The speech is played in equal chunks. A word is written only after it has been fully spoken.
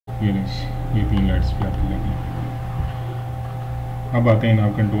ये 3 लाइट्स पे आपकी लगी। अब आते हैं ना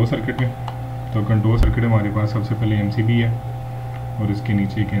कंट्रोल सर्किट में। तो कंट्रोल सर्किट हमारे पास सबसे पहले एमसीबी है और इसके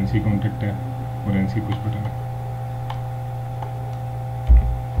नीचे एक एनसी कॉन्टेक्ट है और एनसी पुश बटन है।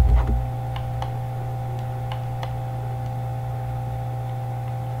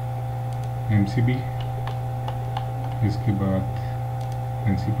 एमसीबी, इसके बाद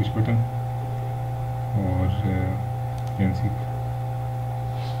एनसी पुश बटन और एनसी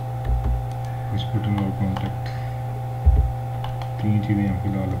पुश बटन और कॉन्टेक्ट, 3 चीज़ें यहाँ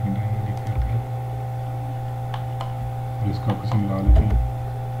फिलहाल अपनी लाइन में लेके आते हैं और इसको आपस में मिला लेते हैं।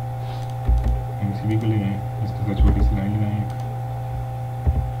 एमसीबी को ले आए, इसके साथ छोटी सी लाइन लगाएं,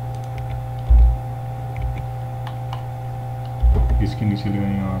 इसके नीचे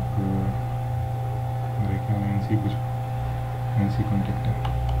लगाएं आप मेरे ख्याल एनसी कुछ एनसी कॉन्टेक्ट है,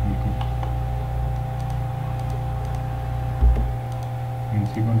 बिल्कुल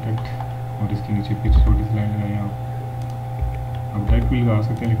एनसी कॉन्टेक्ट और इसके नीचे पिच छोटी सी लाइन लगाएं आप डायरेक्ट भी लगा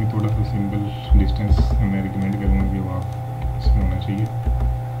सकते हैं, लेकिन थोड़ा सा सिंपल डिस्टेंस मैं रिकमेंड करूँगा कि वो आप इसमें होना चाहिए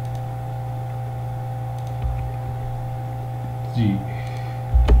जी।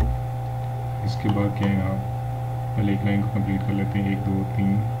 इसके बाद क्या है, आप पहले एक लाइन को कंप्लीट कर लेते हैं, 1 2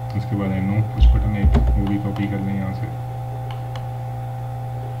 3, उसके बाद एनो पुश बटन है वो भी कॉपी कर लें यहाँ से।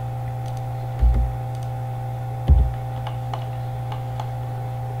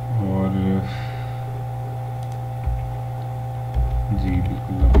 और जी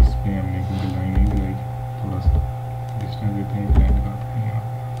बिल्कुल, अब इस पर हमने कोई लाइन नहीं लगाई, थोड़ा सा डिस्टेंस देते हैं, लाइन लगाते हैं यहाँ,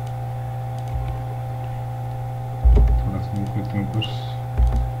 थोड़ा सा मूव करते हैं ऊपर,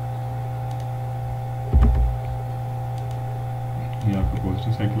 ये आपका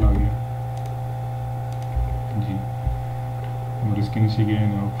पॉजिटिव साइकिल आ गया जी। और इसके नीचे क्या है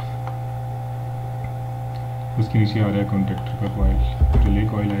ना, उसके नीचे आ रहा है कॉन्टेक्टर का कॉइल, रिले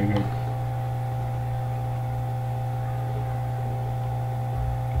कॉइल आएगा एक,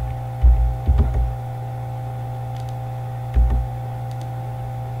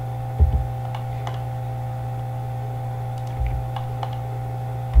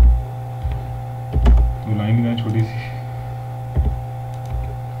 तो लाइन लगाए छोटी सी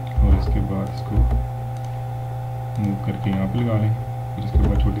और इसके बाद इसको मूव करके यहाँ पे लगा लें, फिर इसके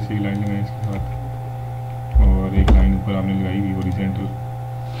बाद छोटी सी लाइन लगाएं इसके साथ और एक लाइन ऊपर आपने लगाई हुई हॉरिजॉन्टल,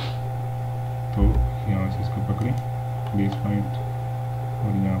 तो यहाँ से इसको पकड़ें बेस पॉइंट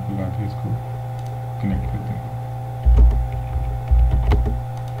और यहाँ पर ला के इसको कनेक्ट करते हैं।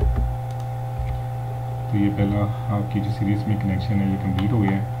 तो ये पहला आपकी जो सीरीज़ में कनेक्शन है ये कंप्लीट हो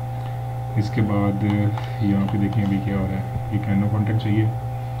गया है। इसके बाद यहाँ पे देखें अभी क्या हो रहा है, एक एनो कॉन्टेक्ट चाहिए,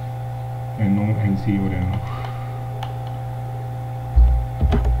 एनो एनसी और एनो,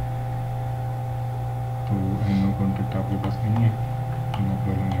 तो एनो कॉन्टेक्ट आपके पास नहीं है, नो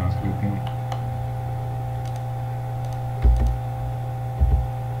प्रॉब्लम, यहाँ से लेते हैं।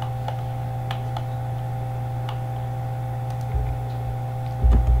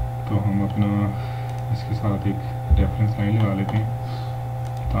 तो हम अपना इसके साथ एक रेफरेंस लाइन लगा लेते हैं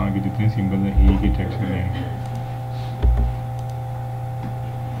ताकि जितने सिंबल हैं एक ही टेक्स्ट में रहें।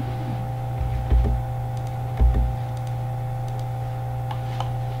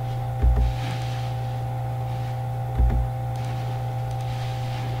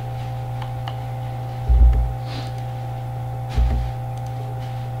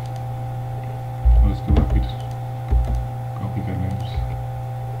 और उसके बाद फिर कॉपी कर लें,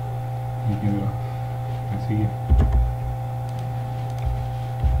 ठीक है, ज़रा ऐसे ही है।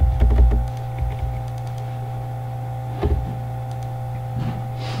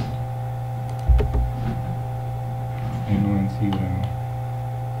 एनो एनसी और एनो,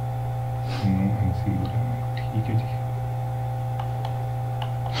 एनो एनसी और एनो, ठीक है जी।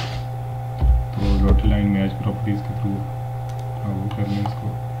 तो डॉटेड लाइन मैच प्रॉपर्टीज़ के थ्रू आप वो कर लें इसको,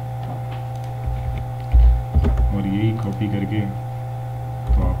 और यही कॉपी करके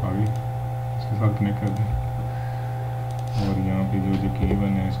तो आप आगे इसके साथ कनेक्ट कर दें और यहाँ पे जो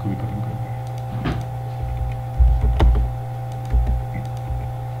K1 है इसको भी खत्म कर दें,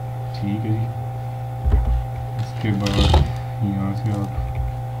 ठीक है जी। इसके बाद यहाँ से आप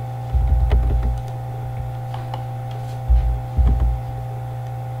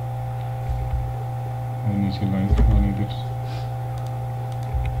और नीचे लाइन लगानी इधर,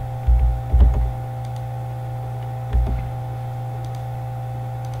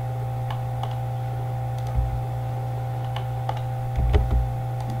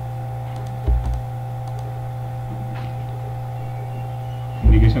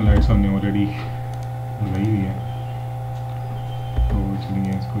 इंडिकेशन लाइट्स हमने ऑलरेडी लगाई हुई है, तो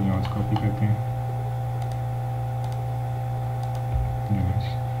चलिए इसको यहाँ से कॉपी करते हैं।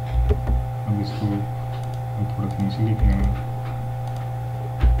 नीचे लेके आना।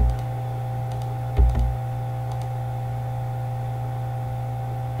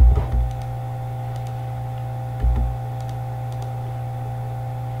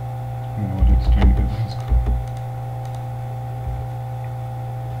 और एक्सटेंड करना है इसको।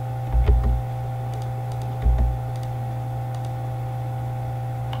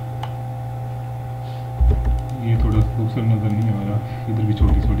 ये थोड़ा खूबसूरत नज़र नहीं आ रहा, इधर भी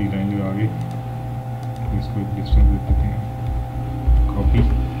छोटी छोटी लाइन लगा के इसको एक डिस्टेंस दे देते हैं, कॉपी,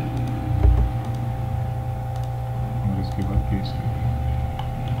 और इसके बाद पेस्ट करते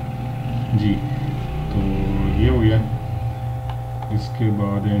हैं जी। तो ये हो गया। इसके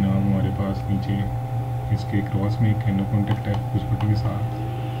बाद है ना हमारे पास नीचे इसके क्रॉस में एक नो कॉन्टेक्ट है कुछ बटन के साथ,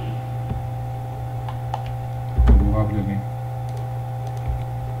 तो वो आप ले लें,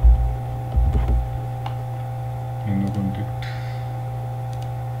 नो कॉन्टेक्ट।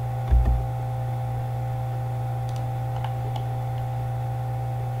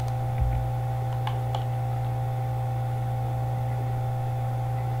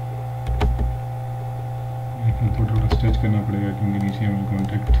 थोड़ा थोड़ा स्ट्रेच करना पड़ेगा क्योंकि नीचे हमें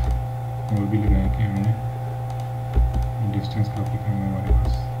कॉन्टेक्ट और भी लगाए कि हमने डिस्टेंस काफ़ी कम है हमारे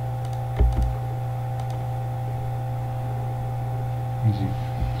पास जी।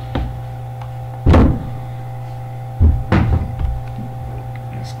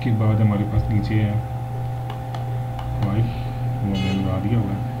 इसके बाद हमारे पास नीचे है वाई, वो हमने लगा दिया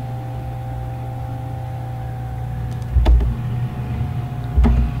हुआ है।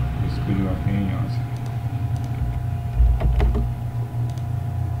 इसको लगाते हैं यहाँ से,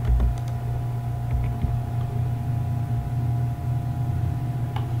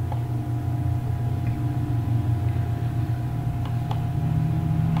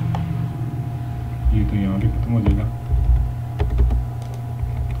 ये तो यहाँ पे खत्म हो जाएगा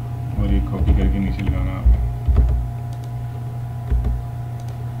और एक कॉपी करके नीचे लगाना आपने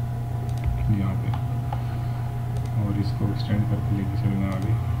यहाँ पे, और इसको एक्सटेंड करके लेके चलना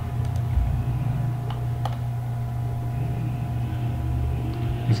आगे।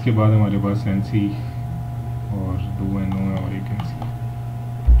 इसके बाद हमारे पास एनसी और 2 एनओ है और 1 एनसी।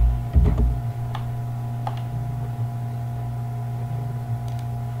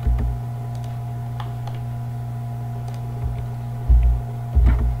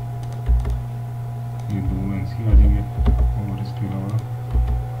 ये 2 एनसी आ जाएंगे और इसके अलावा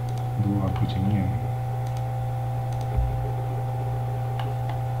 2 आपको चाहिए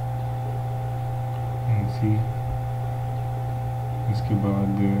एनसी। इसके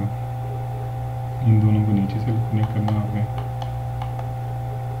बाद इन दोनों को नीचे से कनेक्ट करना है आपने,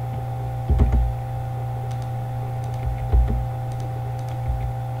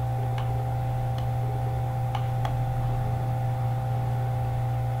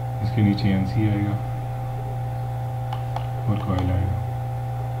 इसके नीचे एनसी आएगा और कॉइल आएगा।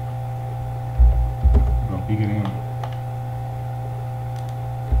 कॉपी करें हम,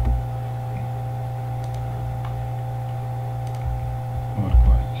 और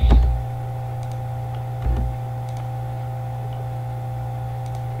कॉइल,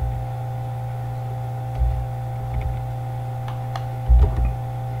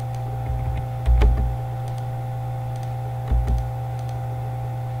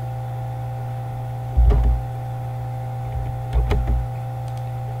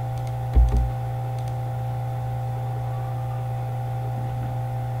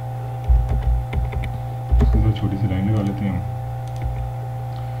 छोटी सी लाइन लगा लेते हैं हम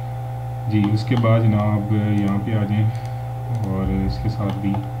जी। उसके बाद जनाब यहाँ पे आ जाएं और इसके साथ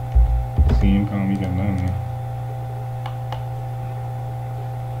भी सेम काम ही करना है हमने।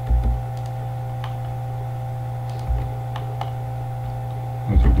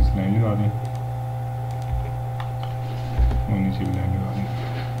 और छोटी सी लाइन लगा दें और नीचे भी लाइन लगा दें।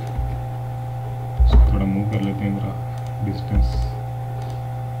 इसको थोड़ा मूव कर लेते हैं, ज़रा डिस्टेंस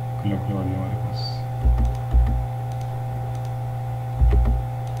क्लॉक लगा दिया हमारे पास।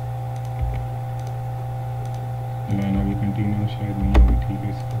 लाइन अभी कंटिन्यू शायद नहीं होगी, ठीक है,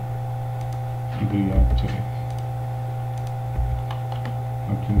 इसको इधर याद चले।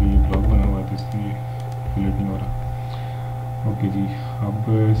 अब क्योंकि ये ब्लॉक बना हुआ है तो इसलिए फिलेट नहीं हो रहा। ओके जी, अब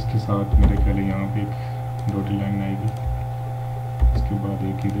इसके साथ मेरे ख्याल है यहाँ पे एक डॉटेड लाइन आएगी, इसके बाद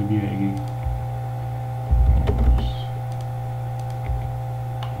एक इधर भी आएगी और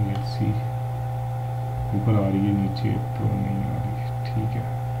लेट्स सी ऊपर आ रही है, नीचे तो नहीं आ रही, ठीक है,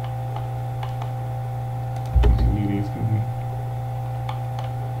 रेस कर दें।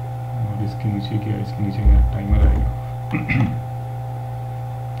 और इसके नीचे क्या है, इसके नीचे मेरा टाइमर आएगा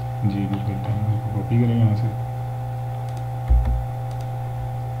जी बिल्कुल। टाइमर को कॉपी करें यहाँ से,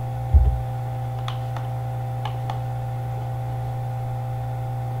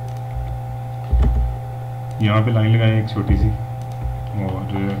 यहाँ पे लाइन लगाएं एक छोटी सी, और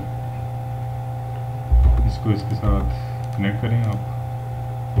इसको इसके साथ कनेक्ट करें आप,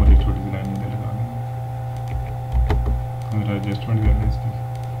 और एक छोटी सी लाइन इधर लगा दें। मेरा एडजस्टमेंट कर लें इसकी।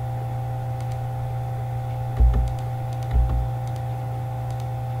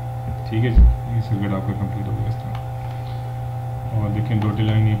 ठीक है जी, ये सर्किट आपका कंप्लीट हो गया इस तरह। और देखें डॉटेड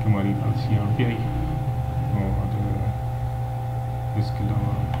लाइन एक हमारी पास यहाँ पे आई, और इसके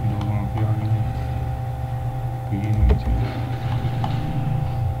अलावा दो वहाँ पे आ गई है, तो ये नहीं चाहिए।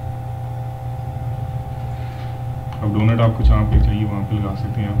 अब डोनट आपको जहाँ पे चाहिए वहाँ पे लगा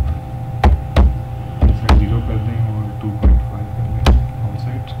सकते हैं आप। इनसाइड 0 कर दें और 2.5 कर लें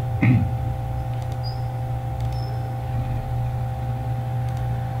आउटसाइड।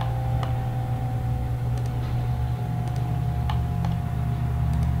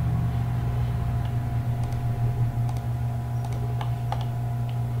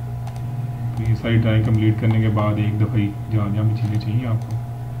 तो ये सारी ड्राइंग कंप्लीट करने के बाद एक दफ़ा जहाँ जहाँ भी चीज़ें चाहिए आपको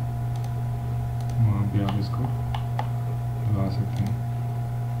वहाँ पे आप इसको लगा सकते हैं।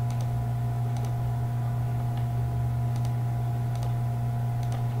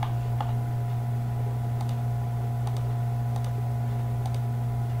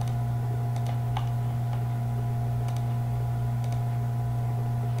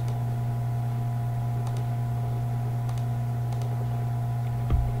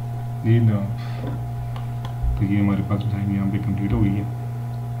 ये ना, तो ये हमारे पास ड्राइंग यहाँ पे कंप्लीट हो गई है।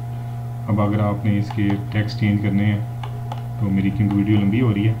 अब अगर आपने इसके टेक्स्ट चेंज करने हैं तो मेरी क्योंकि वीडियो लंबी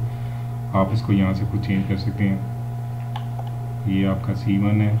हो रही है, आप इसको यहाँ से कुछ चेंज कर सकते हैं। ये आपका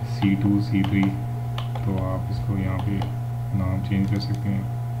C1 है, C2, C3, तो आप इसको यहाँ पे नाम चेंज कर सकते हैं।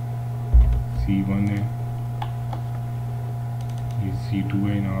 C1 है, ये C2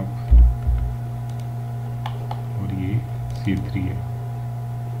 है जनाब, और ये C3 है।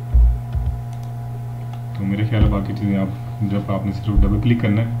 तो मेरे ख्याल में बाकी चीज़ें आप जब आपने सिर्फ डबल क्लिक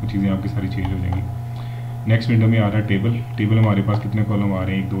करना है, वो चीज़ें आपकी सारी चेंज हो जाएंगी। नेक्स्ट विंडो में आ रहा है टेबल। टेबल हमारे पास कितने कॉलम आ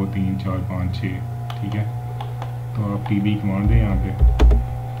रहे हैं, 1 2 3 4 5 6, ठीक है। तो आप TB कमांड दें यहाँ पे,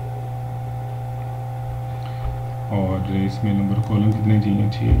 और इसमें नंबर कॉलम कितने चाहिए,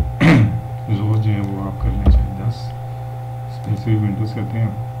 6। रोज जो है वो आप कर लें चाहे 10। स्पेसिफिक विंडोज करते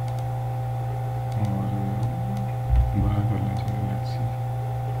हैं और 12 कर लें चाहे, लेट्स सी।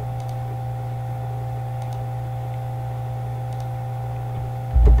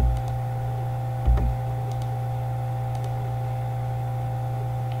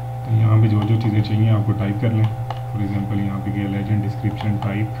 यहाँ पे जो जो चीज़ें चाहिए आपको टाइप कर लें। फॉर एग्जांपल यहाँ पे गया legend description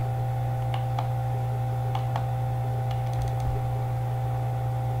type,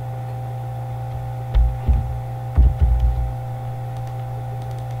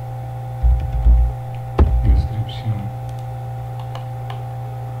 description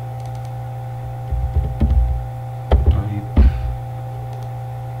type,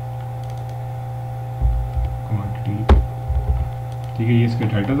 quantity, ठीक है। ये इसके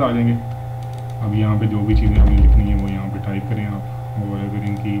टाइटल्स आ जाएंगे। अब यहाँ पे जो भी चीज़ें हमें लिखनी है वो यहाँ पे टाइप करें आप, और अगर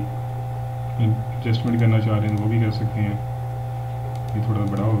इनकी एडजस्टमेंट करना चाह रहे हैं तो वो भी कर सकते हैं। ये थोड़ा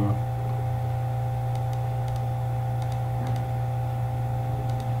बड़ा होगा,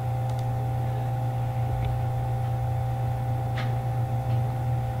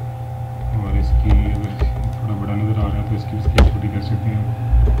 और इसकी अगर थोड़ा बड़ा नज़र आ रहा है तो इसकी स्केल छोटी कर सकते हैं।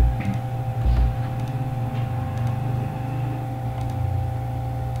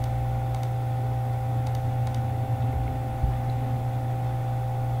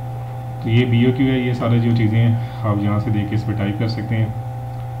 तो ये BOQ है, ये सारे जो चीज़ें हैं आप यहाँ से देख के इस पर टाइप कर सकते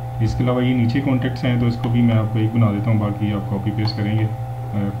हैं। इसके अलावा ये नीचे कॉन्टेक्ट्स हैं, तो इसको भी मैं आपको एक बना देता हूँ, बाकी आप कॉपी पेस्ट करेंगे।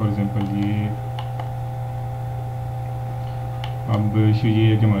 फॉर एग्जांपल ये अब इशू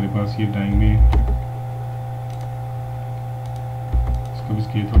ये है कि हमारे पास ये ड्राइंग में, इसको भी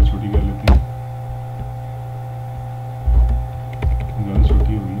स्केल थोड़ी छोटी कर लेते हैं, ज़्यादा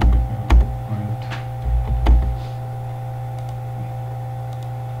छोटी हो गई है मेरे ख्याल।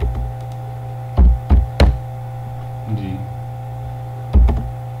 जी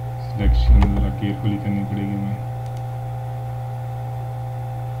सिलेक्शन ज़रा केयरफुली करनी पड़ेगी हमें।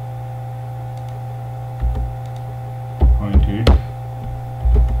 .8,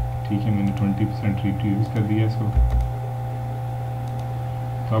 ठीक है, मैंने 20% रिड्यूस कर दिया इसको।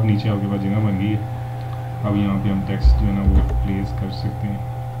 तो अब नीचे आपके पास जगह बन गई है। अब यहाँ पे हम टेक्स्ट जो है ना वो प्लेस कर सकते हैं।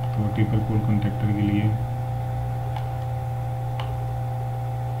 तो ट्रिपल पोल कॉन्ट्रैक्टर के लिए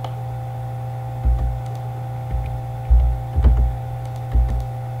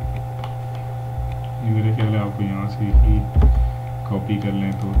मेरे ख्याल है आपको यहाँ से ही कॉपी कर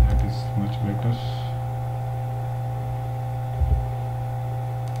लें तो दैट इज़ मच बेटर।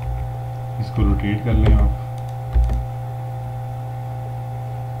 इसको रोटेट कर लें आप।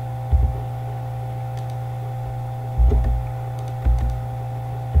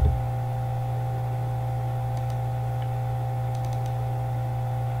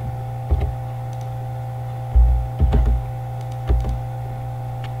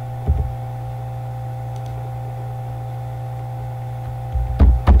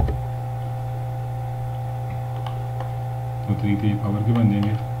 तो तरीके ये पावर के बन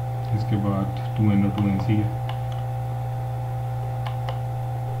जाएंगे। इसके बाद 2n और 2nc है,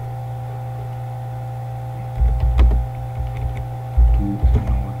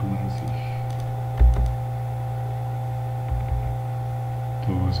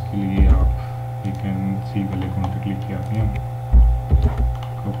 तो इसके लिए आप एक nc वाले कॉन्टेक्ट लिख के आते हैं,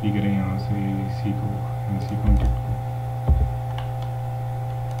 कॉपी करें यहाँ से सी को, nc कॉन्टेक्ट को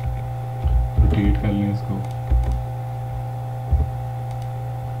रोटेट कर लें इसको,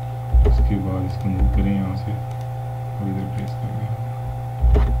 उसके बाद इसको मूव करें यहाँ से और इधर प्लेस कर दें।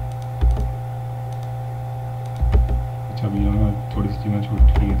 अच्छा, अभी यहाँ थोड़ी सी जगह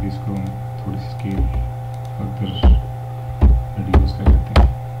छोटी है तो इसको हम थोड़ी सी स्केल फर्दर रिड्यूस कर लेते हैं।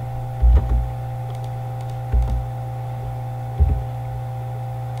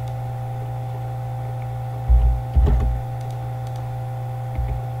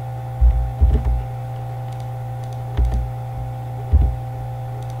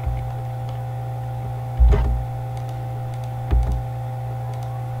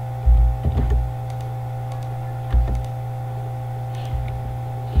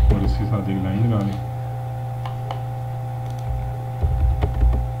 इसके साथ एक लाइन लगा लें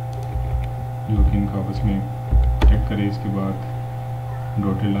जो कि इनका आपस में चेक करे। इसके बाद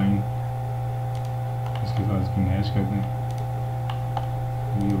डॉटेड लाइन इसके साथ इसकी मैच कर दें,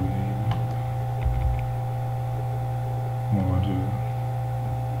 ये हो गया। और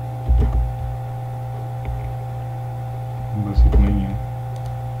बस इतना ही है।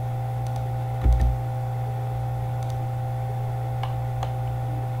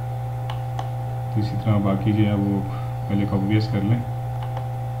 तो इसी तरह बाकी जो है वो पहले कॉपी पेस्ट कर लें।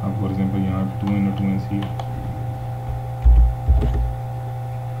 अब फॉर एग्जांपल यहाँ 2n और 2nc है,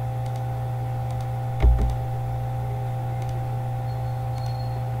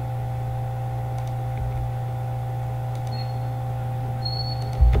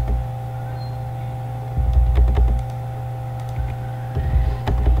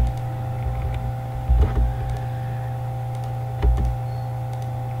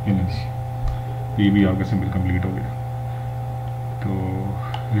 ये भी आपका सिंपल कंप्लीट हो गया।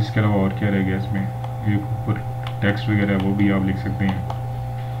 तो इसके अलावा और क्या रह गया इसमें, एक ऊपर टेक्स्ट वगैरह वो भी आप लिख सकते हैं।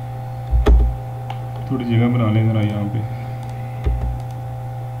 थोड़ी जगह बना लें ज़रा, यहाँ पे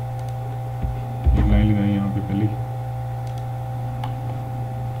एक लाइन लगाएं यहाँ पे पहले,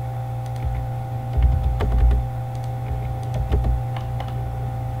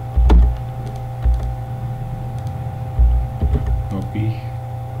 कॉपी,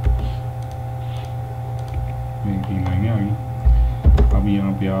 तीन लाइनें आ गई। अब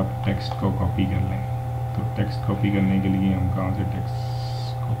यहाँ पे आप टेक्स्ट को कॉपी कर लें। तो टेक्स्ट कॉपी करने के लिए हम कहाँ से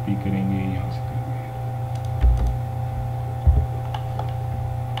टेक्स्ट कॉपी करेंगे, यहाँ से करेंगे।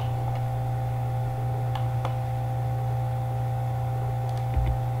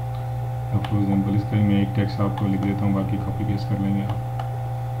 अब फॉर एग्जांपल इसका मैं एक टेक्स्ट आपको लिख देता हूँ, बाकी कॉपी पेस्ट कर लेंगे आप।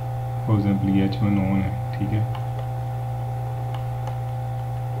 फॉर एग्जांपल ये H1 ऑन है, ठीक है,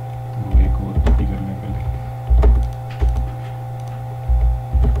 तो एक और कॉपी कर लें पहले।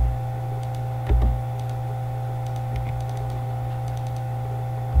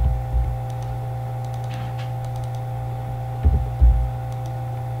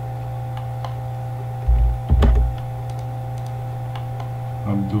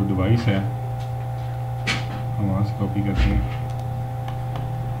 अब जो डिवाइस है हम वहाँ से कॉपी करते हैं,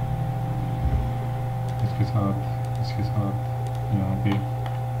 इसके साथ यहाँ पे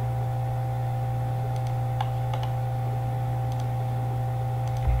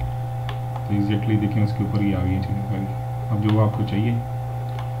तो एग्जैक्टली देखें उसके ऊपर ही आ गई चीज़ें सारी। अब जो आपको चाहिए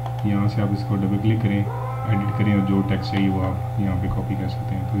यहाँ से आप इसको डबल क्लिक करें, एडिट करें और जो टेक्स्ट चाहिए वो आप यहाँ पे कॉपी कर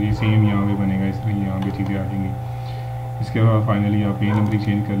सकते हैं। तो ये सेम यहाँ पे बनेगा, इस तरह यहाँ पे चीज़ें आ जाएंगी। इसके बाद फाइनली आप ये नंबरिंग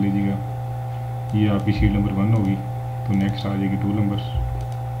चेंज कर लीजिएगा, ये आपकी शीट नंबर 1 होगी, तो नेक्स्ट आ जाएगी 2 नंबर।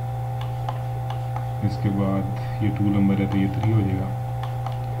 इसके बाद ये 2 नंबर है तो ये 3 हो जाएगा,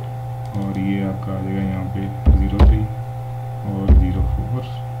 और ये आपका आ जाएगा यहाँ पे 03 और 04,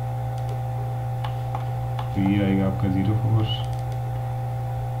 तो ये आएगा आपका 04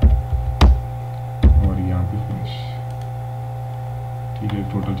 और यहाँ पे फिनिश। ठीक है,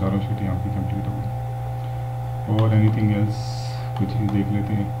 टोटल चारों शीट यहाँ पे कंप्लीट हो गई। और एनीथिंग एल्स कुछ ही देख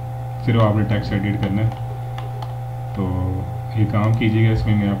लेते हैं। सिर्फ आपने टेक्स्ट एडिट करना है, तो ये काम कीजिएगा,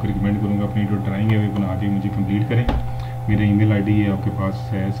 इसमें मैं आपको रिकमेंड करूँगा अपनी जो ड्राइंग है वो बना के मुझे कंप्लीट करें। मेरा ईमेल आईडी है आपके पास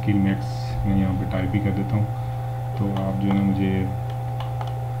है Skillmax, मैं यहाँ पे टाइप ही कर देता हूँ, तो आप जो है ना मुझे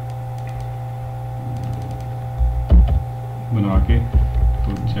बना के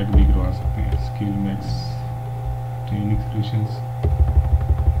तो चेक भी करवा सकते हैं। Skillmax ट्रेनिंग सॉल्यूशंस,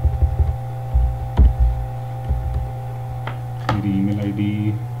 मेरी ईमेल आईडी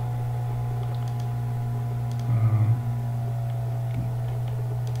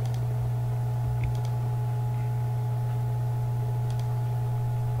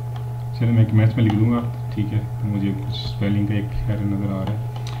चलो मैं कमेंट्स में लिख दूंगा, ठीक है। तो मुझे कुछ स्पेलिंग का एक एरर नज़र आ रहा है,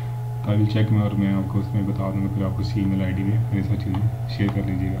 आई विल चेक में, और मैं आपको उसमें बता दूंगा, फिर आपको इसी ईमेल आईडी में मेरे साथ चीज़ें शेयर कर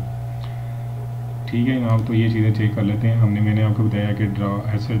लीजिएगा, ठीक है। आप तो ये चीज़ें चेक कर लेते हैं। मैंने आपको बताया कि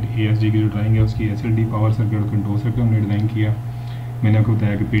ASD की जो ड्राइंग है उसकी SLD पावर सर्किट और कंट्रोल सर्किट हमने डिज़ाइन किया। मैंने आपको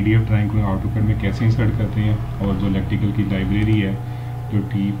बताया कि PDF ड्राइंग को AutoCAD में कैसे इंसर्ट करते हैं, और जो इलेक्ट्रिकल की लाइब्रेरी है जो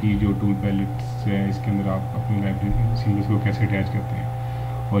TP जो टूल पैलेट्स है, इसके अंदर आप अपनी लाइब्रेरी सिंबल्स को कैसे अटैच करते हैं।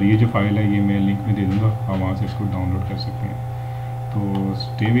 और ये जो फाइल है ये मैं लिंक में दे दूँगा, आप वहाँ से इसको डाउनलोड कर सकते हैं। तो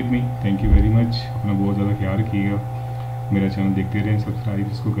stay with me, thank you very much, अपना बहुत ज़्यादा ख्याल रखिएगा, मेरा चैनल देखते रहें,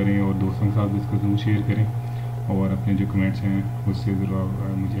 सब्सक्राइब इसको करें और दोस्तों के साथ इसको ज़रूर शेयर करें, और अपने जो कमेंट्स हैं उससे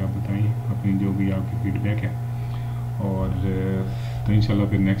ज़रूर मुझे आप बताएं अपनी जो भी आपकी फीडबैक है। और तो इंशाल्लाह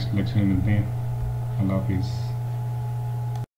फिर नेक्स्ट लेक्चर में मिलते हैं। अल्लाह हाफिज़।